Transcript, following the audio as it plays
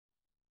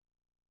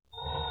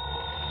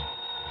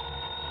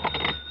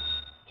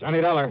Johnny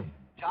Dollar.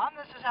 John,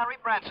 this is Harry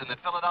Branson at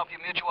Philadelphia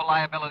Mutual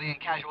Liability and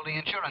Casualty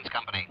Insurance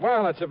Company.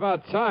 Well, it's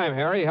about time,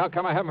 Harry. How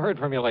come I haven't heard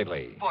from you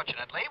lately?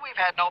 Fortunately, we've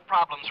had no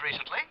problems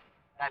recently.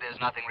 That is,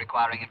 nothing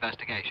requiring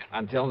investigation.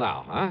 Until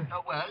now,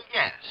 huh? Well,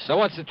 yes. So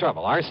what's the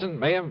trouble? Arson?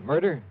 Mayhem?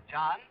 Murder?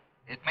 John,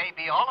 it may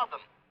be all of them.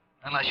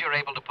 Unless you're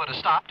able to put a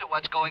stop to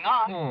what's going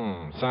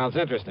on. Sounds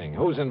interesting.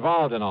 Who's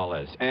involved in all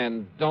this?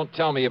 And don't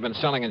tell me you've been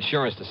selling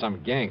insurance to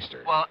some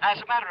gangster. Well, as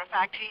a matter of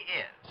fact, he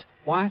is.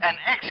 What? An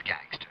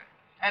ex-gangster.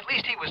 At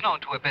least he was known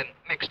to have been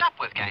mixed up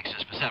with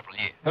gangsters for several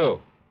years. Who?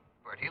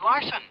 Bertie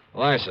Larson.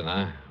 Larson,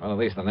 huh? Well, at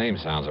least the name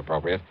sounds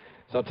appropriate.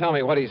 So tell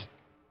me what he's...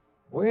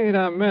 Wait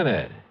a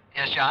minute.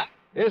 Yes, John?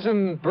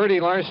 Isn't Bertie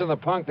Larson the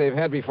punk they've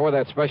had before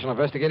that Special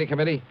Investigating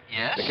Committee?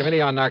 Yes. The Committee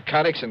on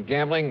Narcotics and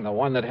Gambling, the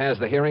one that has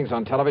the hearings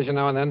on television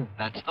now and then?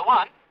 That's the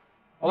one.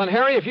 Well, then,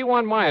 Harry, if you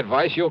want my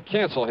advice, you'll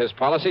cancel his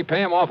policy,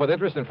 pay him off with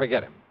interest, and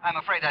forget him. I'm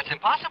afraid that's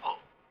impossible.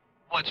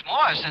 What's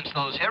more, since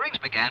those hearings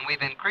began,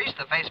 we've increased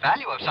the face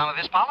value of some of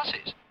his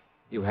policies.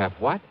 You have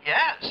what?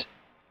 Yes.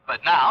 But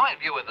now, in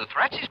view of the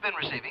threats he's been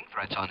receiving,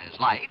 threats on his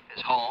life,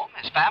 his home,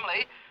 his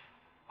family,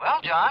 well,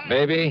 John...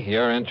 Baby,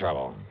 you're in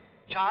trouble.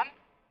 John,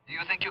 do you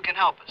think you can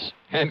help us?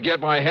 And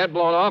get my head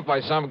blown off by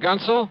some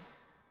gunsel?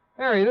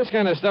 Harry, this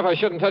kind of stuff I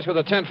shouldn't touch with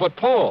a 10-foot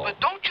pole. But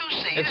don't you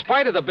see... In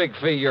spite of the big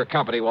fee your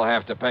company will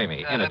have to pay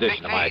me, in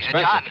addition to my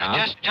expense John,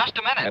 account. just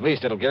a minute. At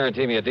least it'll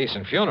guarantee me a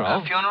decent funeral.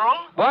 A funeral?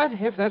 But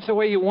if that's the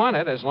way you want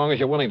it, as long as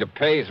you're willing to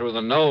pay through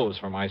the nose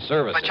for my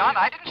services. But, John,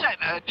 I didn't say...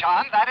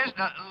 John, that is...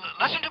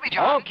 listen to me,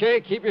 John.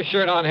 Okay, keep your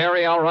shirt on,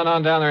 Harry. I'll run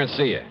on down there and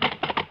see you.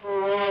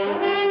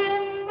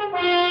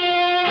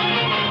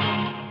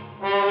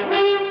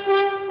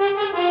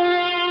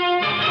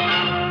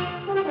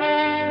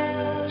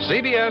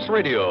 CBS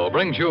Radio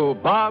brings you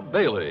Bob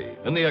Bailey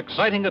in the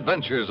exciting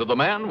adventures of the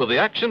man with the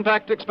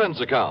action-packed expense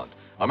account,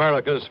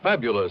 America's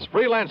fabulous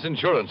freelance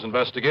insurance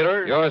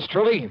investigator. Yours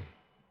truly,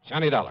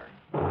 Johnny Dollar.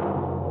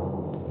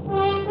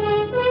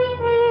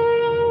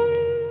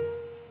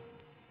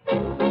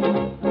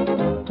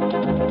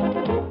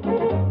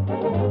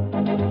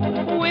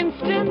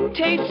 Winston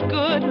tastes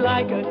good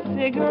like a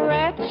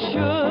cigarette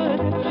should.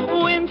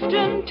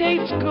 Winston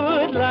tastes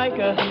good like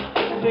a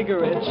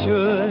cigarette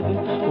should.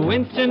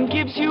 Winston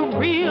gives you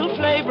real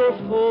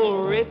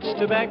flavorful, rich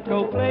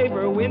tobacco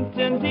flavor.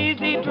 Winston's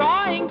easy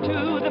drawing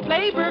too. The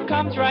flavor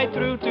comes right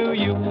through to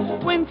you.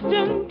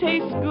 Winston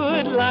tastes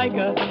good like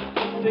a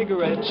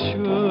cigarette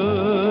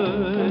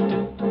should.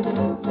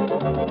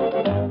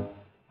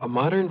 A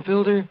modern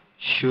filter?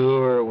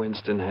 Sure,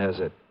 Winston has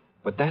it.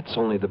 But that's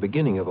only the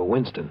beginning of a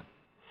Winston.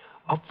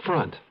 Up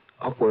front,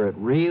 up where it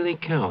really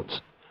counts,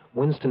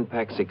 Winston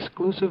packs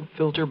exclusive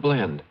filter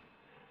blend.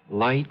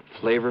 Light,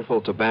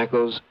 flavorful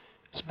tobaccos,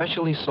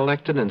 specially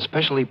selected and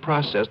specially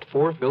processed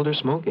for filter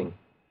smoking.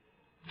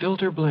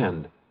 Filter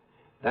blend.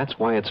 That's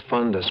why it's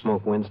fun to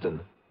smoke Winston,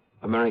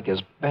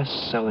 America's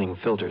best-selling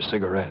filter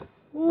cigarette.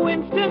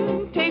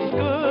 Winston tastes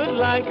good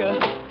like a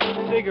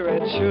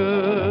cigarette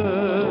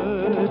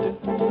should.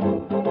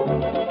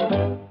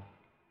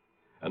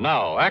 And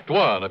now, Act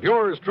One of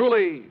yours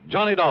truly,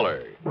 Johnny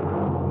Dollar.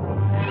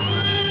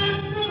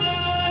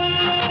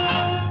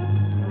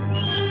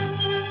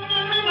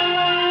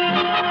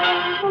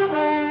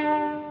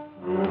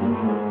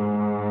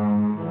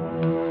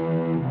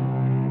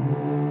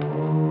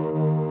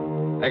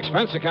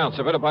 Expense account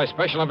submitted by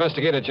Special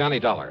Investigator Johnny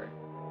Dollar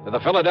to the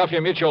Philadelphia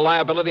Mutual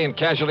Liability and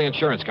Casualty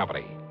Insurance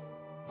Company.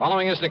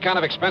 Following is an account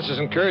of expenses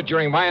incurred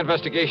during my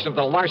investigation of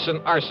the Larson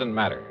arson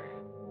matter.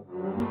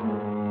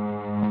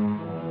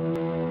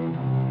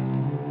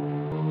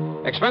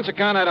 Expense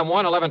account item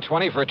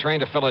 11120 for a train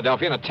to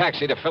Philadelphia and a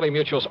taxi to Philly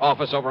Mutual's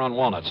office over on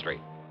Walnut Street.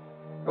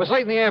 It was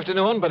late in the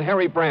afternoon, but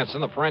Harry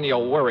Branson, the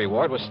perennial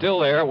worrywart, was still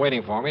there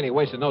waiting for me, and he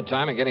wasted no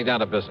time in getting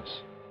down to business.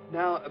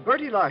 Now,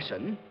 Bertie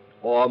Larson,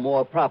 or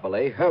more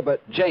properly,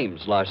 Herbert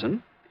James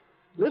Larson,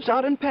 lives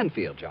out in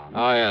Penfield, John.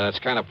 Oh, yeah, that's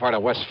kind of part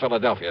of West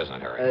Philadelphia, isn't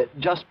it, Harry?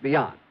 Just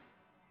beyond.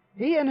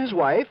 He and his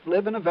wife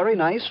live in a very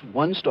nice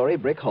one-story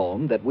brick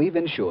home that we've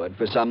insured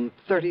for some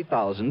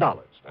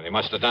 $30,000. And he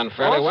must have done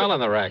fairly well in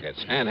the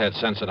rackets and had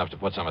sense enough to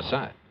put some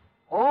aside.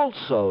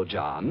 Also,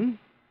 John,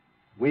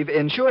 we've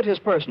insured his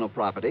personal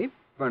property,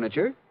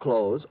 furniture,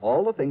 clothes,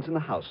 all the things in the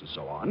house and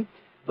so on,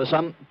 for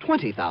some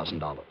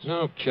 $20,000.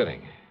 No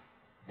kidding.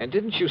 And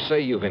didn't you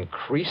say you've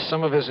increased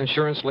some of his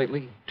insurance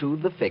lately? To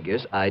the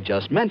figures I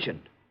just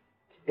mentioned.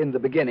 In the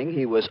beginning,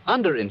 he was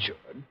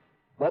underinsured,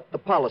 but the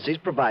policies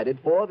provided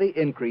for the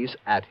increase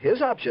at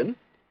his option,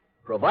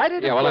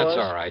 provided, Yeah, of well, course,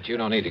 that's all right. You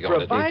don't need to go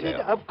into provided,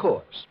 detail. of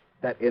course,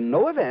 that in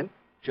no event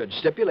should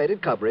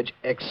stipulated coverage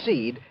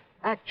exceed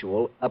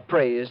actual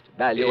appraised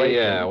valuation.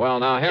 Yeah, well,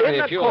 now, Harry,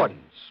 in if you...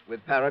 accordance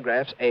with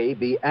paragraphs A,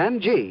 B, and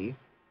G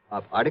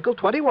of Article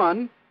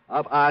 21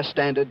 of our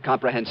standard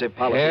comprehensive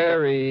policy.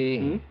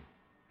 Harry...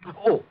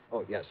 Oh,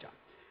 yes, John.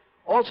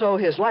 Also,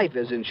 his life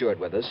is insured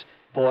with us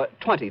for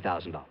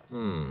 $20,000.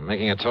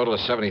 Making a total of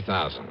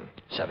 $70,000.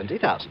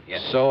 $70,000,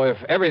 yes. So if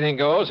everything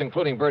goes,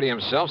 including Bertie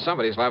himself,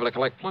 somebody's liable to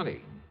collect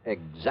plenty.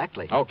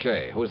 Exactly.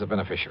 Okay, who's the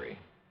beneficiary?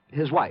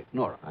 His wife,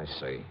 Nora. I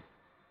see.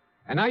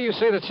 And now you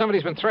say that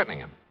somebody's been threatening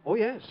him. Oh,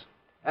 yes.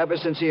 Ever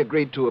since he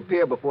agreed to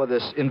appear before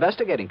this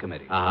investigating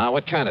committee. Uh-huh.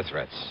 What kind of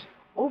threats?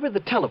 Over the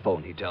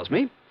telephone, he tells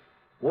me,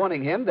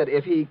 warning him that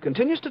if he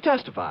continues to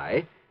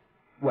testify,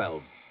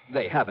 well,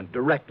 they haven't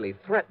directly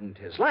threatened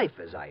his life,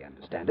 as I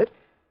understand it,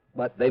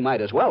 but they might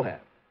as well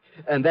have.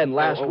 And then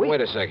last week... Wait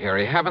a sec,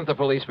 Harry. Haven't the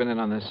police been in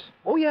on this?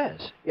 Oh,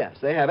 yes. Yes,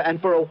 they have.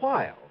 And for a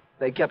while,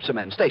 they kept some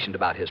men stationed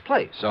about his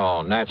place.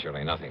 So,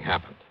 naturally, nothing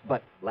happened.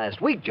 But last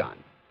week, John,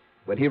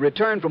 when he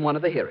returned from one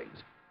of the hearings,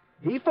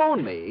 he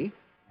phoned me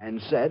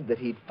and said that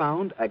he'd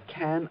found a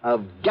can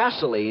of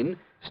gasoline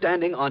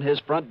standing on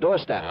his front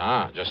doorstep.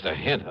 Ah, just a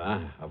hint, huh,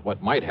 of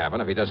what might happen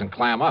if he doesn't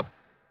clam up.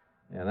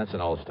 Yeah, that's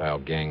an old-style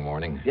gang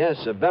warning.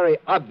 Yes, a very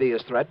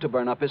obvious threat to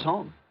burn up his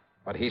home.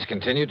 But he's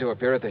continued to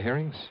appear at the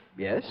hearings?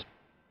 Yes.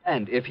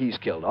 And if he's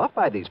killed off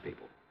by these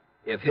people,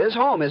 if his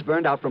home is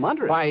burned out from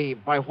under him...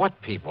 By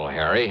what people,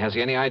 Harry? Has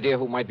he any idea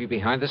who might be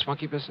behind this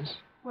monkey business?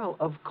 Well,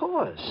 of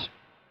course.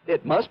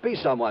 It must be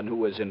someone who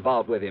was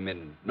involved with him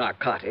in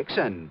narcotics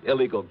and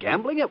illegal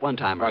gambling at one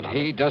time or another.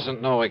 But he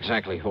doesn't know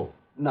exactly who.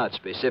 Not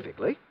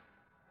specifically.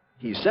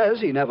 He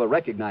says he never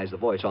recognized the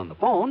voice on the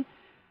phone,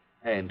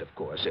 and, of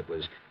course, it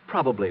was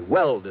probably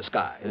well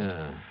disguised.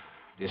 Yeah.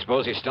 Do you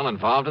suppose he's still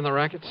involved in the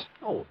rackets?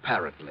 Oh,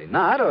 apparently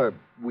not, or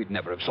we'd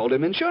never have sold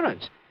him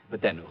insurance.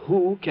 But then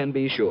who can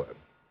be sure?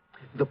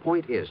 The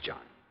point is,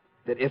 John,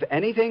 that if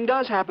anything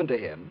does happen to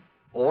him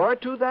or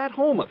to that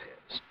home of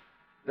his,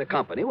 the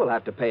company will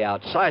have to pay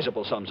out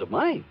sizable sums of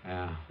money.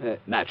 Yeah.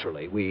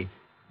 Naturally, we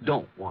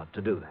don't want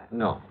to do that.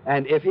 No.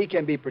 And if he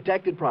can be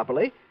protected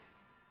properly,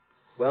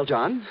 well,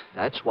 John,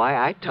 that's why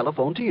I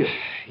telephoned to you.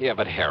 Yeah,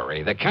 but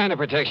Harry, the kind of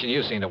protection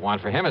you seem to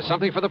want for him is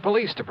something for the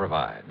police to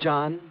provide.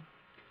 John,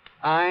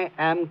 I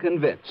am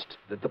convinced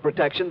that the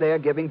protection they are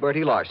giving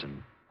Bertie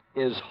Larson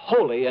is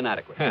wholly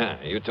inadequate.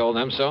 You told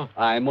them so?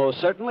 I most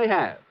certainly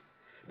have.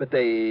 But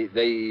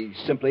they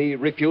simply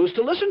refuse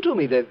to listen to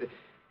me.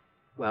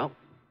 Well,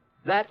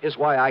 that is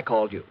why I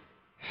called you.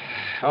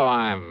 Oh,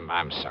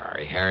 I'm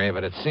sorry, Harry,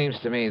 but it seems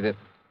to me that...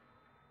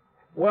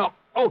 Well,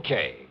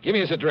 okay. Give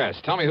me his address.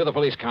 Tell me who the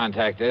police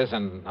contact is,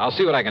 and I'll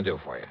see what I can do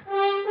for you.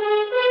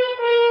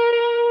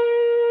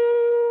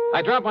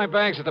 I dropped my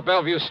bags at the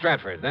Bellevue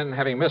Stratford. Then,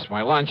 having missed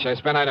my lunch, I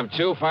spent item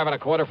 2, 5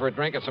 1/4 for a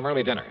drink and some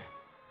early dinner.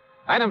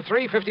 Item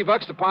 3,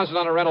 $50 deposit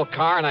on a rental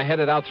car, and I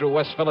headed out through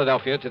West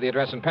Philadelphia to the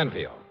address in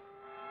Penfield.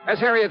 As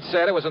Harry had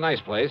said, it was a nice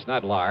place,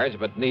 not large,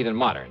 but neat and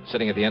modern,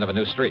 sitting at the end of a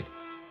new street.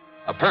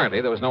 Apparently,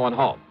 there was no one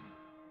home.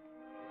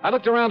 I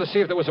looked around to see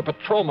if there was a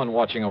patrolman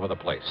watching over the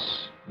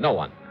place. No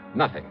one.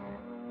 Nothing.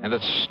 And the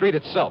street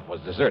itself was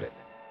deserted.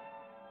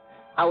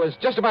 I was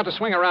just about to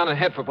swing around and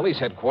head for police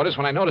headquarters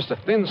when I noticed a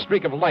thin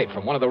streak of light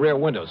from one of the rear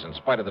windows in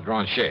spite of the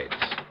drawn shades.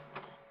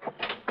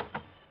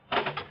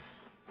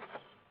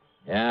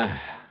 Yeah,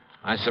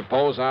 I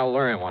suppose I'll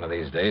learn one of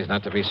these days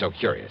not to be so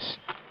curious.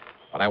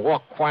 But I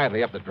walked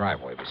quietly up the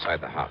driveway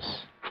beside the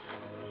house.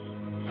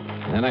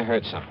 And then I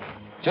heard something.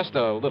 Just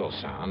a little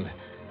sound,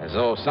 as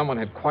though someone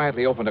had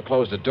quietly opened or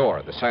closed a door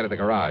at the side of the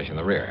garage in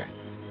the rear.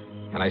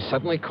 And I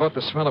suddenly caught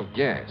the smell of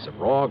gas, of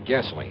raw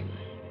gasoline.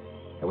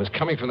 It was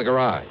coming from the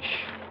garage.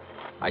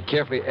 I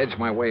carefully edged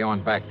my way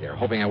on back there,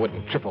 hoping I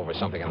wouldn't trip over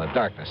something in the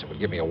darkness that would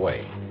give me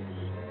away.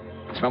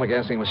 The smell of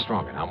gasoline was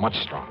stronger now, much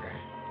stronger.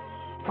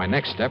 My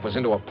next step was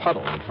into a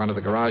puddle in front of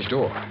the garage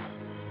door.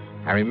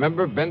 I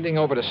remember bending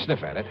over to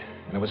sniff at it,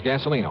 and it was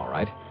gasoline, all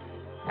right.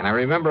 And I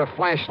remember a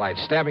flashlight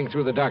stabbing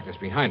through the darkness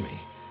behind me.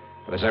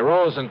 But as I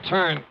rose and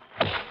turned...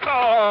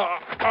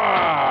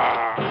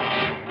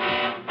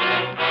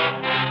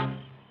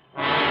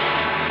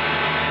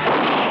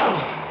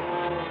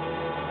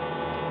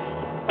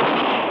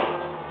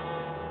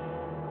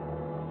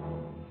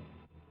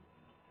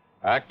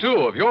 Act 2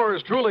 of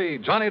yours truly,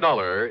 Johnny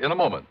Dollar, in a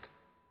moment.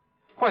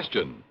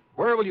 Question: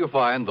 where will you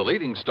find the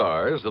leading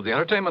stars of the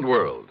entertainment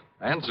world?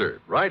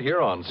 Answer, right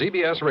here on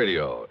CBS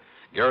Radio.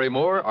 Gary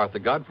Moore, Arthur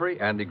Godfrey,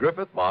 Andy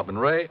Griffith, Bob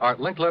and Ray, Art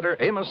Linkletter,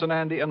 Amos and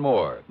Andy, and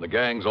more. The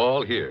gang's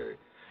all here.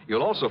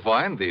 You'll also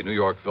find the New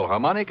York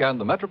Philharmonic and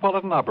the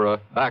Metropolitan Opera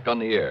back on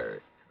the air.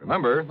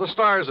 Remember, the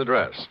star's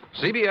address,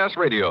 CBS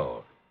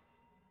Radio.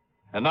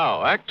 And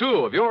now, Act 2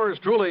 of yours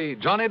truly,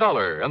 Johnny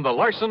Dollar, and the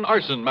Larson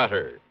Arson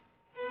matter.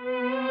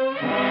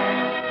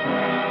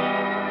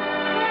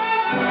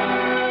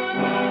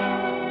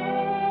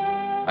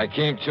 I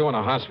came to in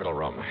a hospital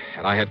room,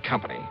 and I had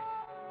company.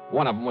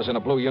 One of them was in a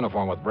blue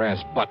uniform with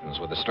brass buttons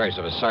with the stripes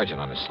of a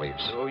sergeant on his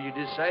sleeves. So you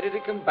decided to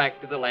come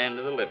back to the land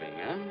of the living,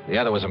 huh? The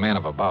other was a man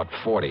of about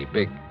 40,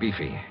 big,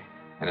 beefy.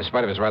 And in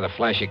spite of his rather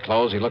flashy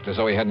clothes, he looked as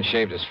though he hadn't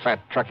shaved his fat,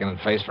 truculent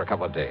face for a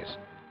couple of days.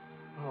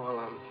 Oh, well,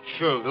 I'm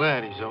sure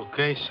glad he's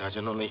okay,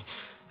 Sergeant. Only,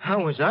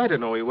 how was I to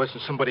know he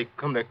wasn't somebody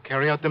come to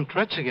carry out them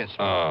threats against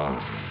me?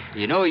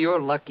 You know,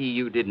 you're lucky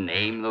you didn't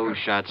aim those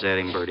shots at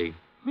him, Bertie.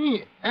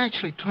 Me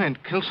actually trying to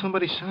kill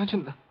somebody,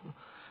 Sergeant?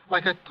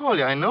 Like I told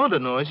you, I know the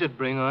noise would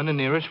bring on the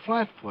nearest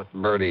flatfoot.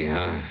 Bertie,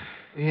 huh?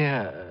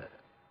 Yeah.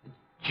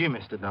 Gee,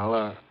 Mr.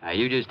 Dollar. Now,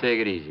 you just take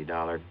it easy,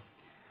 Dollar.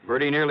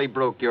 Bertie nearly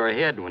broke your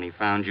head when he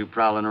found you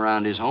prowling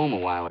around his home a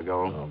while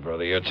ago. Oh,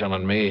 brother, you're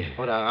telling me.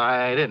 But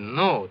I didn't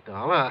know,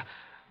 Dollar.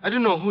 I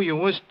didn't know who you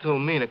was till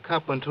me and a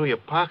cop went through your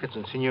pockets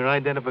and seen your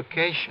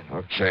identification.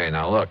 Okay,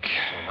 now look.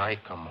 And I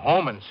come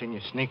home and seen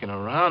you sneaking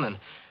around and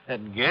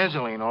had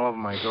gasoline all over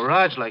my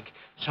garage like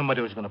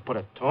somebody was going to put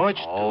a torch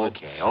to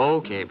it.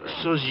 Okay, Bertie.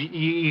 So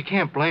you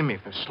can't blame me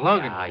for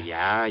slugging.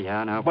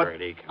 Yeah, now, But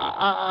Bertie. Come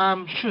on.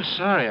 I'm sure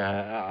sorry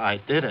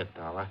I did it,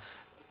 Dollar.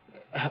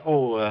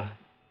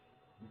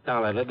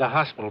 Dollar, the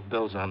hospital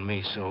bill's on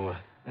me, so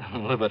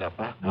live it up,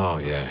 huh? Oh,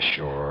 yeah,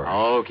 sure.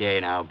 Okay,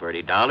 now,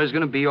 Bertie. Dollar's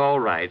going to be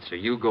all right, so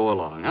you go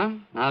along, huh?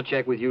 I'll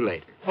check with you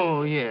later.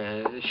 Oh,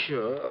 yeah,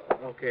 sure.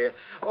 Okay.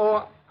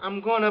 Oh,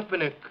 I'm going up in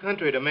the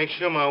country to make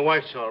sure my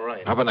wife's all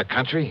right. Up in the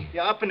country?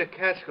 Yeah, up in the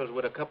Catskills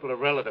with a couple of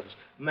relatives,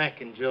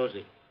 Mac and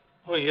Josie.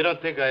 Oh, you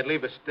don't think I'd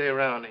leave her stay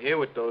around here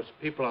with those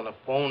people on the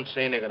phone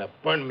saying they're going to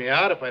burn me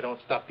out if I don't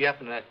stop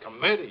yapping at that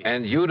committee?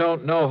 And you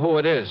don't know who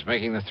it is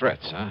making the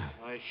threats, huh?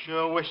 I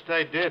sure wished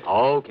I did.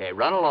 Okay,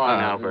 run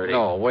along now, Bertie.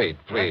 No, wait,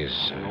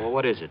 please. Well,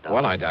 what is it, Dollar?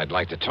 Well, I'd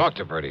like to talk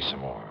to Bertie some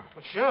more.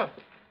 Well, sure.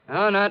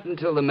 No, not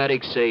until the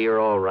medics say you're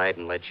all right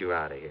and let you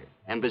out of here.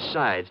 And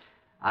besides,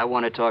 I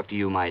want to talk to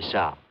you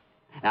myself.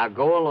 Now,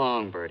 go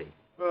along, Bertie.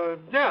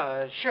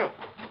 Yeah, sure.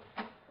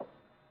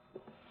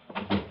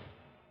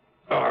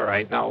 All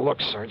right, now look,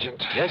 Sergeant.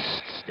 Just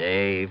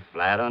stay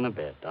flat on the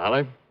bed,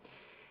 Dollar.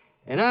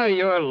 And now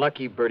you're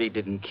lucky Bertie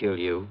didn't kill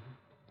you.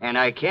 And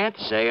I can't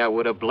say I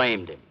would have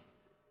blamed him.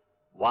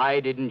 Why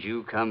didn't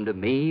you come to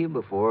me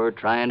before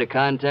trying to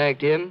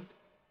contact him?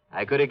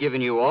 I could have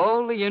given you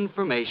all the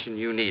information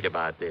you need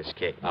about this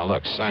case. Now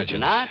look, Sergeant.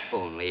 Not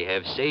only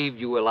have saved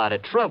you a lot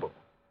of trouble,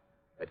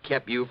 but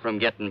kept you from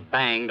getting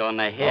banged on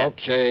the head.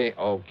 Okay.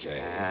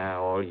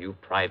 All you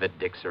private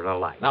dicks are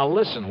alike. Now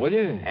listen, will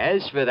you?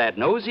 As for that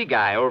nosy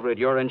guy over at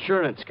your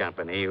insurance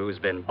company who's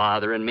been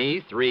bothering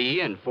me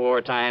 3 and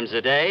 4 times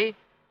a day,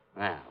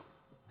 well,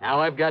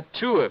 now I've got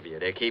 2 of you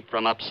to keep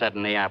from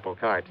upsetting the apple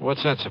cart.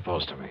 What's that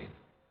supposed to mean?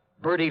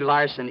 Bertie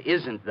Larson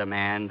isn't the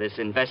man this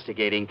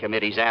investigating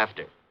committee's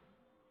after.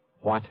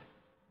 What?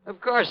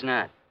 Of course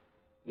not.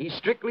 He's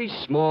strictly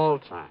small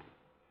time.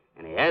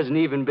 And he hasn't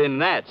even been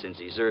that since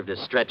he served a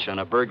stretch on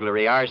a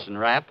burglary arson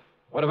rap.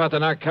 What about the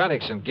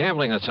narcotics and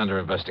gambling that's under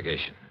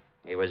investigation?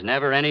 He was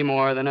never any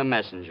more than a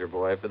messenger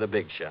boy for the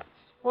big shots.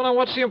 Well, now,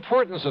 what's the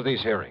importance of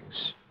these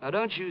hearings? Now,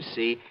 don't you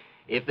see,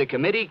 if the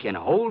committee can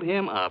hold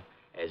him up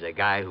as a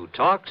guy who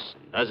talks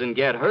and doesn't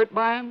get hurt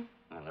by him,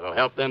 well, it'll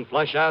help them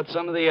flush out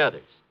some of the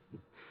others.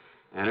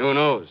 And who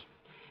knows?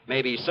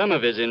 Maybe some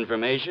of his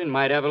information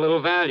might have a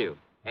little value,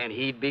 and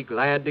he'd be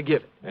glad to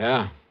give it.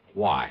 Yeah?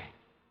 Why?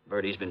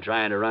 Bertie's been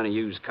trying to run a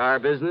used car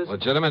business.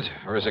 Legitimate,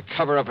 or is it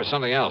cover-up or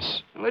something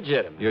else?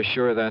 Legitimate. You're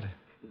sure of that?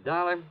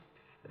 Dollar,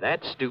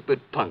 that stupid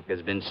punk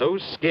has been so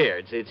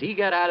scared since he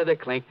got out of the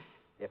clink.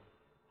 Yep.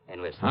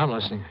 And listen. I'm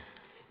listening.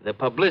 The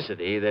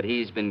publicity that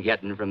he's been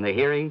getting from the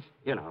hearings,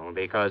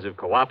 because of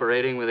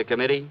cooperating with the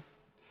committee,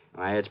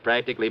 why, it's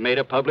practically made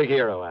a public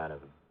hero out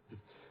of him.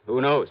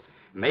 Who knows?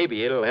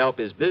 Maybe it'll help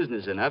his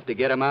business enough to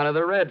get him out of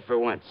the red for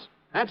once.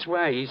 That's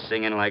why he's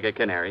singing like a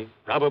canary,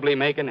 probably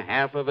making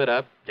half of it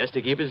up just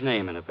to keep his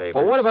name in the paper.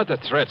 Well, what about the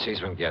threats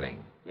he's been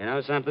getting? You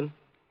know something?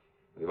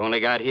 We've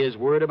only got his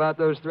word about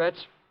those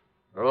threats.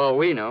 For all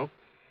we know.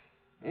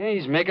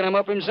 He's making them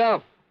up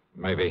himself.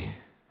 Maybe.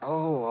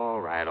 Oh, all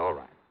right.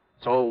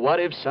 So what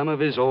if some of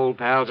his old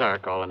pals are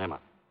calling him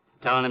up,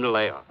 telling him to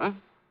lay off, huh?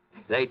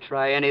 If they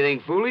try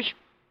anything foolish,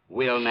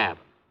 we'll nab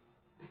them.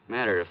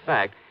 Matter of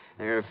fact,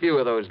 there are a few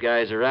of those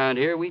guys around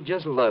here we'd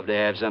just love to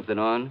have something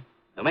on.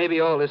 So maybe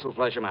all this will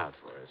flush them out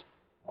for us.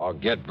 Or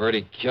get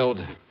Bertie killed?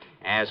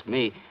 Ask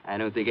me. I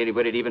don't think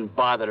anybody'd even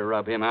bother to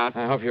rub him out.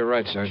 I hope you're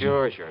right, Sergeant.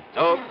 Sure.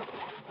 So,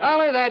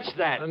 Dolly, that's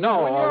that.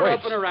 No, when you're wait.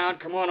 up and around,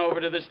 come on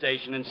over to the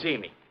station and see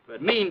me.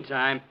 But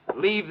meantime,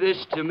 leave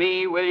this to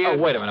me, will you? Oh,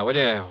 wait a minute, will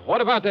you? What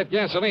about that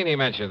gasoline he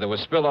mentioned that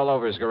was spilled all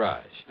over his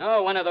garage?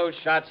 Oh, one of those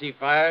shots he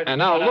fired. And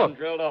now One of them look.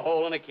 drilled a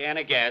hole in a can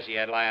of gas he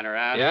had lying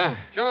around. Yeah?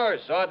 Sure,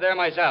 saw it there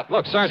myself.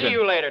 Look, Sergeant. See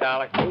you later,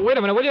 Dolly. Wait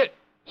a minute, will you?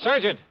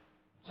 Sergeant!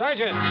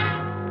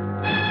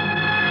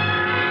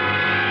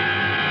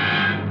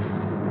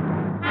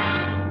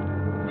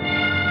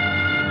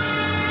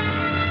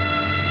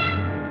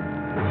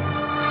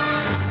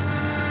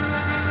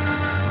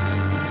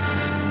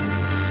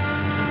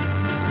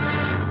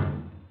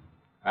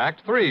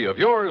 Act 3 of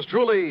yours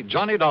truly,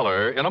 Johnny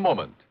Dollar, in a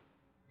moment.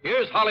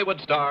 Here's Hollywood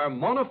star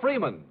Mona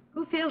Freeman.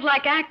 Who feels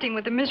like acting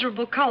with a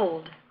miserable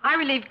cold? I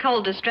relieve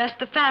cold distress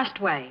the fast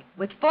way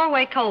with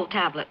 4-way cold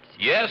tablets.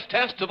 Yes,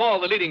 tests of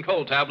all the leading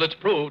cold tablets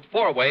proved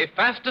 4-way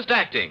fastest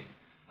acting.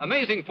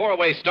 Amazing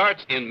 4-way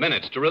starts in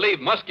minutes to relieve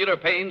muscular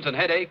pains and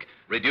headache,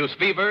 reduce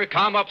fever,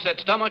 calm upset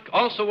stomach,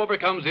 also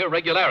overcomes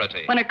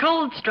irregularity. When a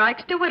cold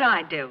strikes, do what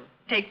I do.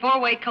 Take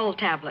 4-way cold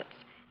tablets.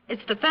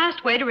 It's the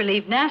fast way to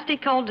relieve nasty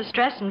cold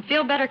distress and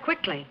feel better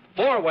quickly.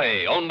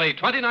 4-way, only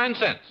 29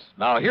 cents.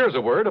 Now, here's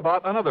a word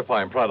about another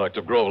fine product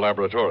of Grove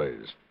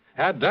Laboratories.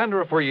 Had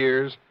dandruff for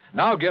years?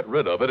 Now get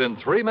rid of it in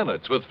 3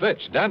 minutes with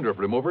Fitch Dandruff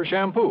Remover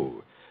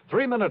Shampoo.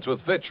 3 minutes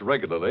with Fitch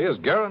regularly is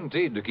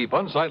guaranteed to keep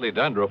unsightly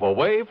dandruff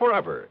away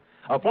forever.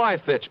 Apply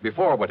Fitch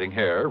before wetting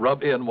hair,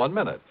 rub in 1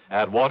 minute.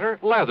 Add water,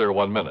 lather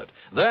 1 minute.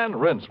 Then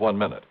rinse 1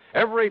 minute.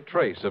 Every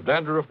trace of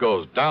dandruff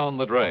goes down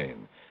the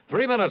drain.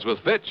 3 minutes with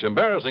Fitch,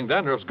 embarrassing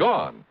dandruff's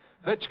gone.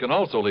 Fitch can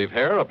also leave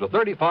hair up to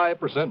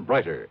 35%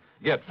 brighter.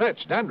 Get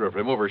Fitch Dandruff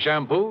Remover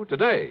Shampoo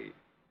today.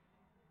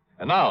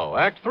 And now,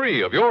 Act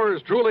 3 of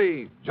yours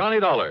truly, Johnny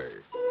Dollar.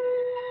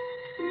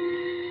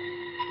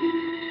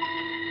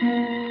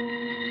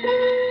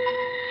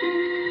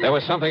 There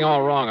was something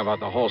all wrong about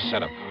the whole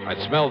setup.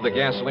 I'd smelled the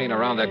gasoline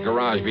around that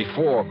garage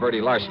before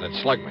Bertie Larson had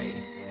slugged me.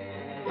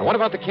 And what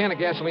about the can of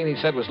gasoline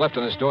he said was left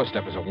on his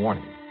doorstep as a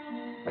warning?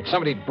 Like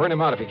somebody'd burn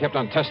him out if he kept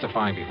on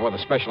testifying before the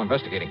Special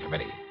Investigating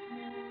Committee.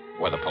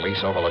 Were the police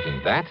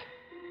overlooking that?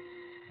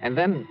 And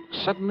then,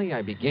 suddenly,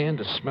 I began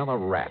to smell a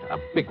rat, a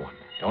big one.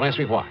 Don't ask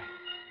me why.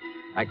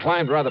 I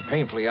climbed rather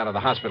painfully out of the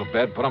hospital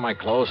bed, put on my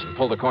clothes, and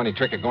pulled the corny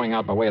trick of going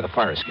out by way of the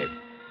fire escape.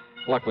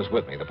 Luck was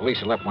with me. The police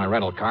had left my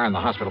rental car in the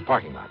hospital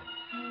parking lot.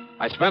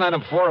 I spent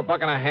item 4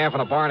 $1.50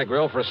 and a bar and a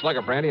grill for a slug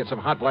of brandy and some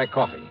hot black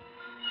coffee.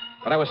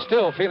 But I was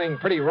still feeling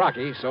pretty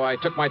rocky, so I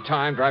took my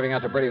time driving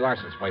out to Bertie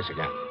Larson's place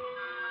again.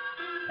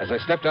 As I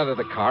stepped out of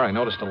the car, I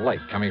noticed a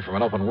light coming from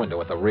an open window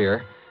at the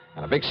rear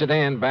and a big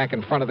sedan back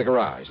in front of the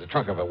garage, the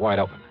trunk of it wide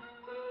open.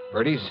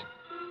 Bertie's,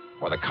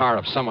 or the car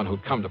of someone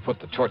who'd come to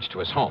put the torch to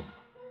his home.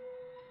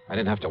 I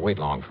didn't have to wait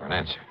long for an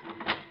answer.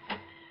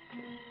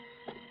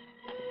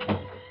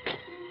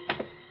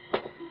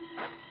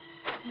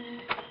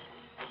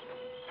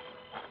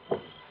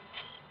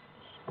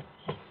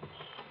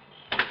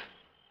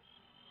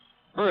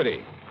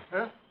 Bertie.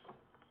 Huh?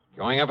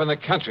 Going up in the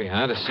country,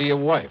 huh, to see your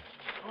wife?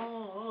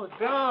 Oh,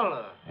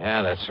 Dollar.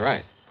 Yeah, that's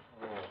right.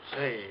 Oh,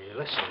 say,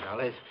 listen,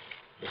 Dollar,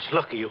 it's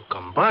lucky you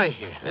come by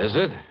here. Is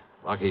it?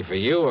 Lucky for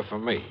you or for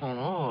me? Oh,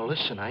 no,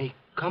 listen, I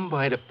come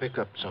by to pick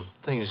up some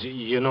things,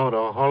 you know,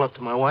 to haul up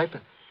to my wife.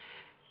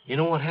 You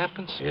know what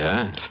happens?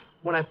 Yeah?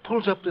 When I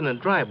pulls up in the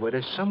driveway,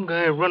 there's some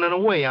guy running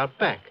away out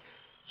back.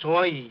 So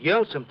I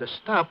yells him to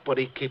stop, but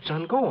he keeps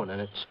on going,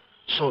 and it's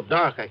so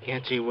dark I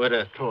can't see where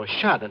to throw a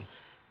shot. And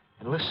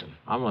listen.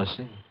 I'm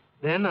listening.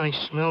 Then I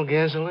smell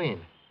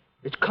gasoline.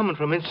 It's coming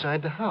from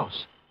inside the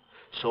house.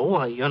 So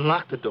I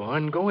unlock the door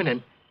and go in,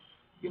 and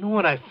you know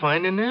what I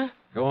find in there?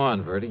 Go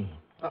on, Bertie.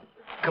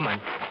 Come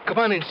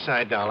on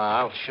inside, Dollar.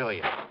 I'll show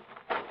you.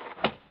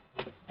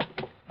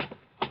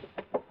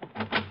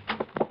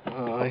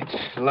 Oh,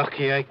 it's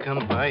lucky I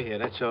come by here.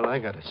 That's all I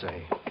got to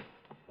say.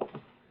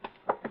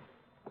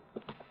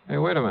 Hey,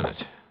 wait a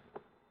minute.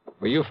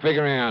 Were you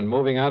figuring on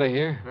moving out of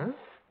here?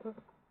 Huh?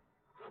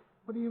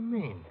 What do you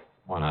mean?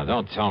 Well, now,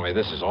 don't tell me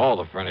this is all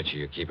the furniture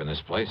you keep in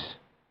this place.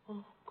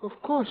 Oh, of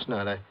course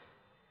not.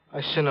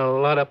 I sent a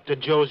lot up to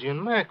Josie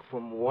and Mac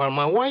from while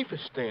my wife is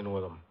staying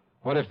with them.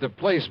 What if the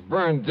place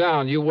burned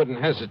down? You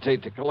wouldn't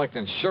hesitate to collect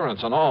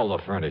insurance on all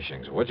the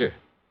furnishings, would you?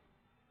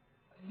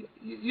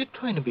 You're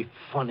trying to be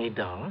funny,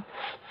 Dollar.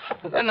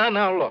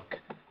 Now, look.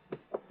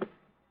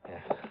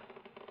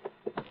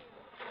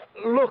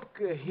 Look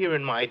here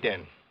in my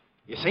den.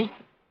 You see?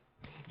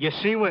 You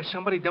see where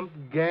somebody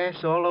dumped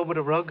gas all over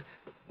the rug?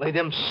 Lay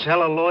them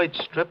celluloid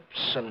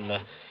strips and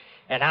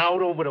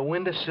out over the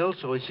windowsill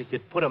so as you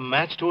could put a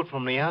match to it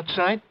from the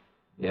outside?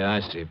 Yeah, I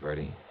see,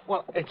 Bertie.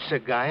 Well, it's a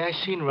guy I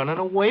seen running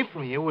away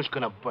from here who was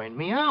going to burn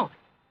me out.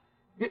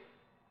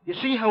 You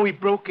see how he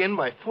broke in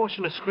by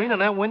forcing the screen on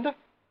that window?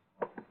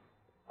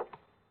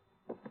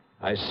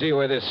 I see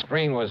where this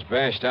screen was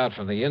bashed out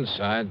from the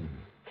inside.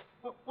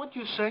 What'd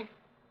you say?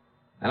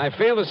 And I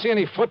fail to see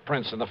any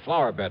footprints in the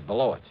flower bed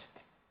below it.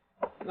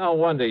 No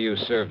wonder you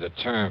served a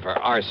term for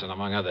arson,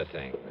 among other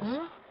things.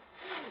 Huh?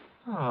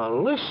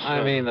 Oh, listen.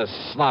 I mean the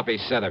sloppy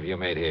setup you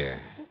made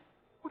here.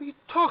 What are you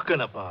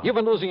talking about? You've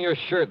been losing your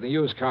shirt in the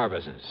used car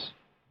business.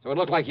 So it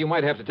looked like you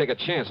might have to take a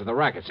chance in the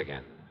rackets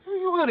again. Are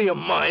you out of your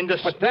mind?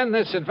 But then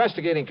this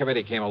investigating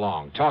committee came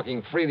along.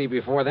 Talking freely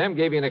before them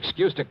gave you an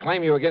excuse to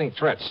claim you were getting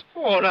threats.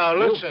 Oh, now,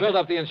 listen. You filled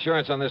up the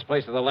insurance on this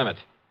place to the limit.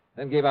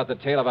 Then gave out the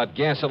tale about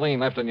gasoline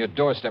left on your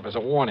doorstep as a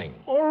warning.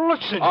 Oh,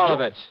 listen. All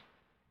of it.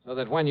 So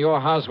that when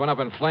your house went up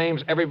in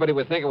flames, everybody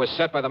would think it was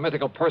set by the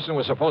mythical person who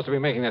was supposed to be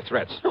making the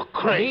threats. You're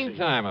crazy.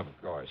 Meantime, of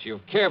course,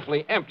 you've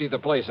carefully emptied the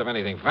place of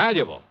anything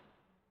valuable.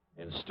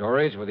 In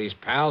storage with these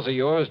pals of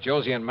yours,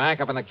 Josie and Mac,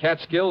 up in the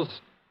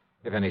Catskills,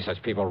 if any such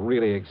people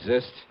really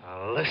exist.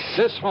 Now, listen.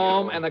 This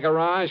home and the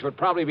garage would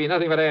probably be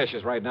nothing but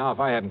ashes right now if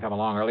I hadn't come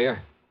along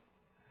earlier.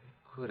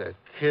 Could have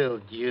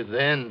killed you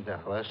then,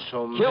 Dollar,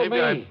 so Killed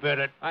maybe me? I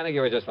better... I think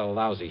you were just a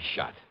lousy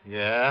shot.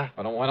 Yeah?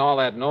 But when all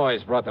that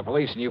noise brought the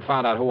police and you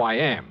found out who I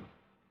am,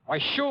 why,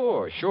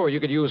 sure, you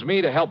could use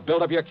me to help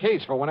build up your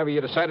case for whenever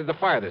you decided to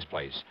fire this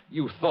place.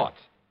 You thought.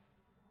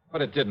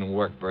 But it didn't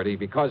work, Bertie,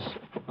 because...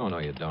 Oh, no,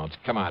 you don't.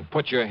 Come on,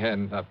 put your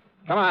hand up.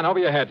 Come on, over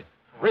your head.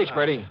 Reach,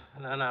 Bertie.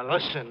 Now,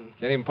 listen.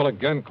 Can't even pull a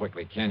gun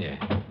quickly, can you?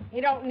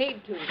 You don't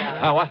need to,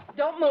 Dollar. Oh, what?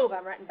 Don't move.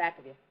 I'm right in back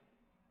of you.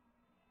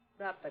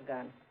 Drop the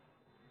gun.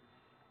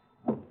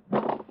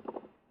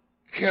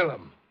 Kill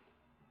him.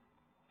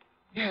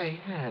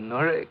 Yeah,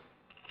 Nora.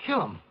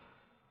 Kill him.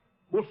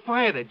 We'll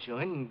fire the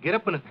joint and get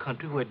up in a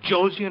country where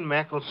Josie and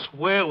Mac will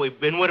swear we've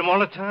been with him all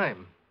the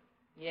time.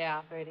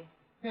 Yeah, Bertie.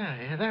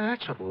 Yeah,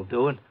 that's what we'll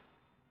do. And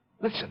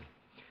listen,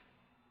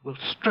 we'll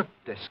strip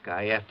this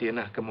guy after you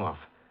knock him off.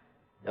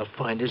 They'll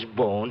find his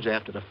bones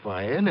after the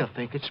fire, and they'll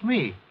think it's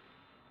me.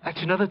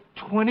 That's another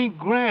 20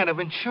 grand of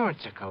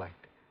insurance to collect.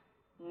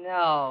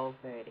 No,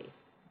 Bertie.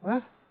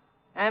 What?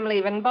 I'm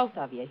leaving both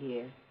of you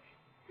here.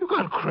 You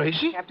gone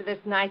crazy? After this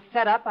nice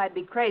setup, I'd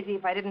be crazy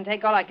if I didn't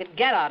take all I could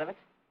get out of it.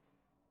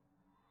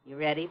 You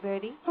ready,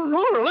 Bertie? Oh,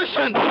 Laura,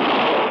 listen!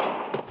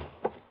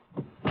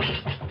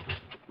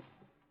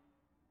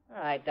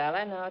 All right,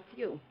 darling, now it's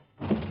you.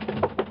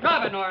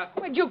 Drop it, Nora.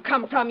 Where'd you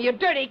come from, you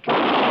dirty...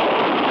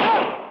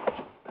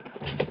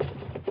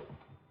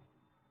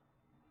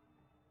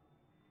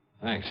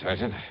 Thanks,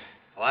 Sergeant.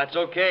 Well, that's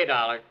okay,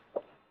 Dollar.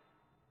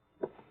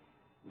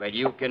 But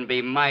you can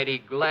be mighty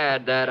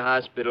glad that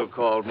hospital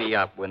called me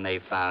up when they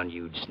found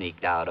you'd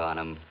sneaked out on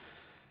them.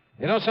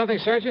 You know something,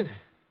 Sergeant?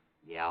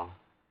 Yeah?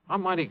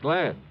 I'm mighty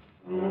glad.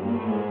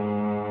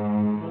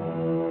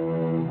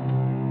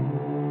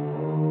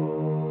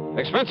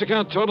 Expense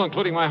account total,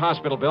 including my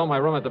hospital bill, my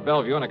room at the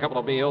Bellevue, and a couple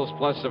of meals,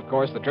 plus, of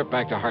course, the trip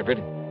back to Hartford,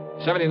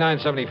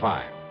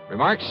 $79.75.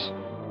 Remarks?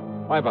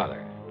 Why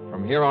bother?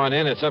 From here on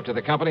in, it's up to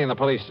the company and the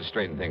police to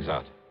straighten things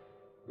out.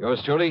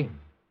 Yours truly,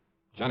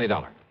 Johnny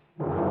Dollar.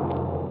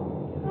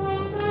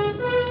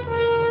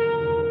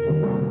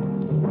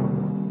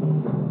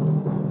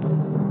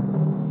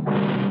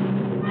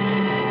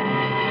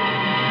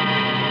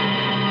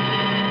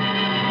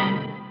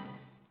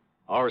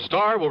 Our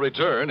star will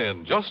return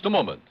in just a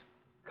moment.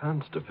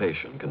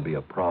 Constipation can be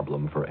a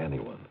problem for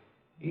anyone,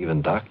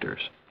 even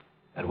doctors.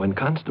 And when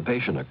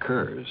constipation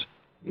occurs,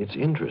 it's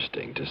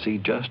interesting to see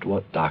just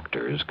what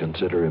doctors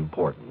consider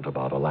important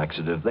about a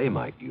laxative they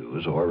might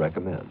use or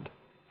recommend.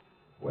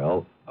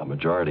 Well, a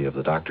majority of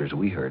the doctors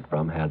we heard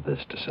from had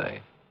this to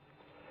say.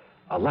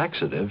 A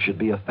laxative should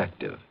be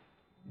effective,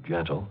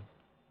 gentle,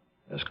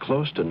 as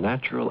close to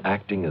natural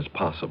acting as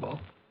possible,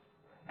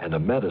 and a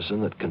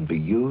medicine that can be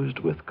used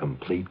with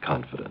complete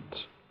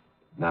confidence.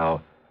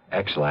 Now,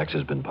 X-Lax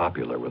has been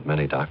popular with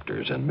many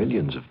doctors and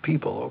millions of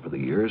people over the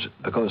years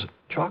because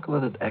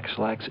chocolated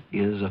X-Lax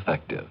is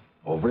effective.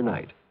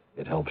 Overnight,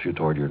 it helps you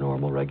toward your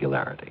normal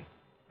regularity.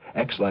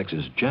 X-Lax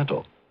is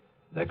gentle.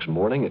 Next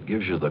morning, it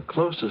gives you the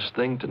closest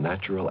thing to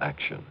natural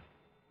action.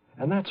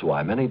 And that's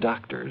why many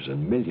doctors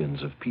and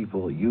millions of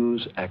people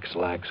use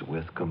X-Lax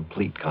with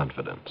complete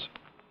confidence.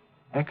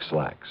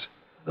 X-Lax,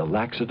 the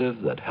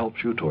laxative that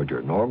helps you toward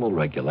your normal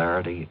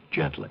regularity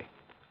gently,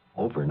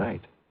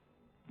 overnight.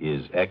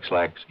 Is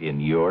X-Lax in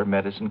your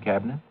medicine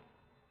cabinet?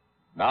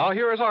 Now,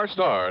 here is our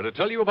star to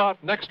tell you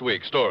about next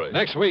week's story.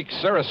 Next week,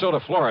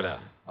 Sarasota,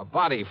 Florida. A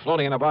body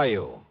floating in a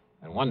bayou,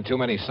 and one too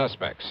many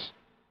suspects.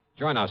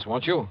 Join us,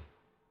 won't you?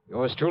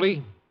 Yours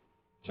truly,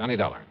 Johnny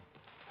Dollar.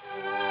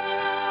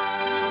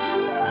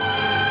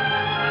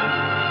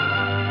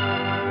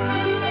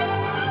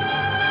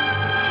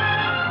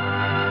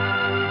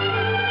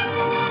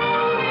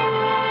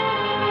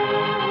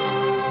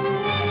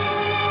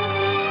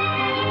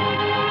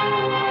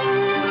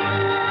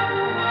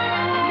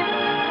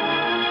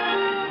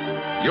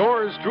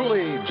 Yours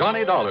truly,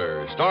 Johnny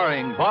Dollar,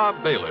 starring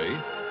Bob Bailey,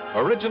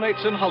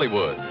 originates in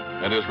Hollywood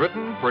and is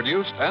written,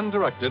 produced, and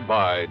directed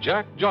by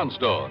Jack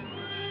Johnstone.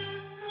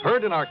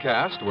 Heard in our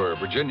cast were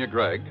Virginia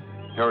Gregg,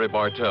 Harry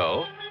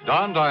Bartell,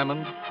 Don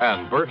Diamond,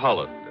 and Bert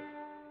Holland.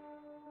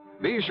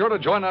 Be sure to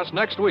join us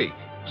next week,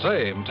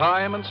 same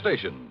time and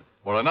station,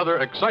 for another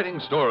exciting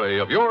story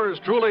of yours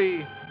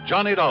truly,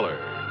 Johnny Dollar.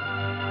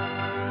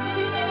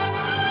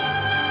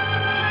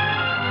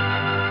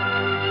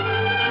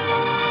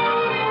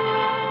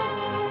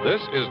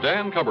 This is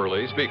Dan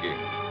Cubberly speaking.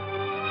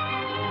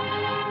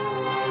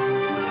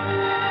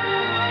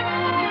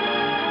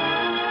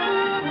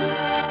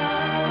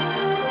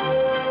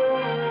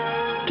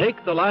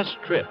 Take the Last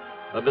Trip,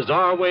 a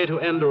bizarre way to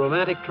end a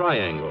romantic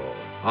triangle,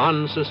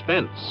 on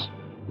Suspense,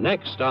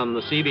 next on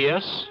the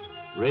CBS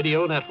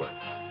Radio Network.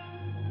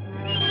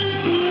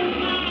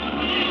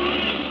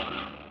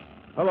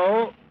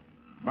 Hello,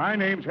 my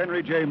name's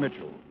Henry J.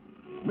 Mitchell.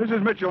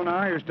 Mrs. Mitchell and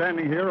I are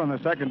standing here on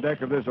the second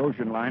deck of this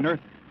ocean liner,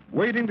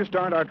 waiting to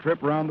start our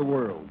trip around the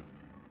world.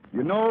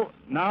 You know,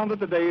 now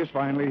that the day is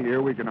finally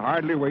here, we can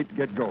hardly wait to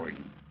get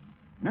going.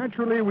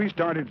 Naturally, we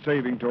started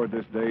saving toward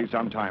this day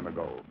some time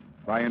ago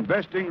by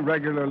investing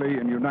regularly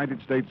in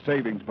United States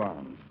savings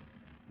bonds.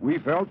 We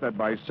felt that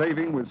by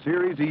saving with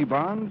Series E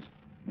bonds,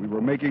 we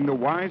were making the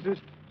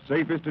wisest,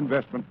 safest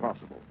investment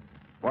possible.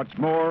 What's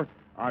more,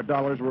 our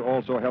dollars were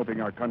also helping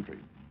our country.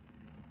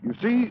 You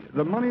see,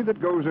 the money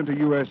that goes into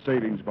U.S.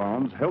 savings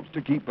bonds helps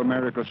to keep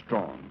America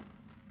strong.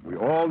 We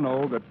all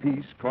know that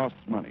peace costs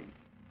money.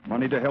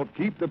 Money to help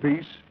keep the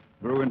peace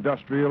through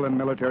industrial and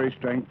military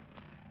strength,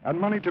 and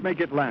money to make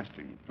it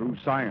lasting through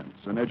science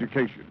and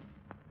education.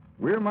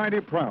 We're mighty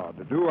proud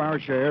to do our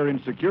share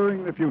in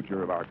securing the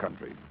future of our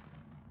country.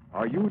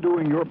 Are you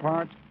doing your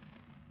part?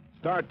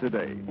 Start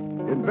today.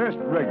 Invest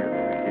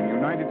regularly in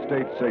United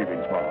States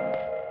savings bonds.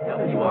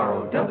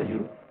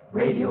 WROW,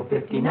 Radio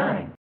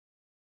 59.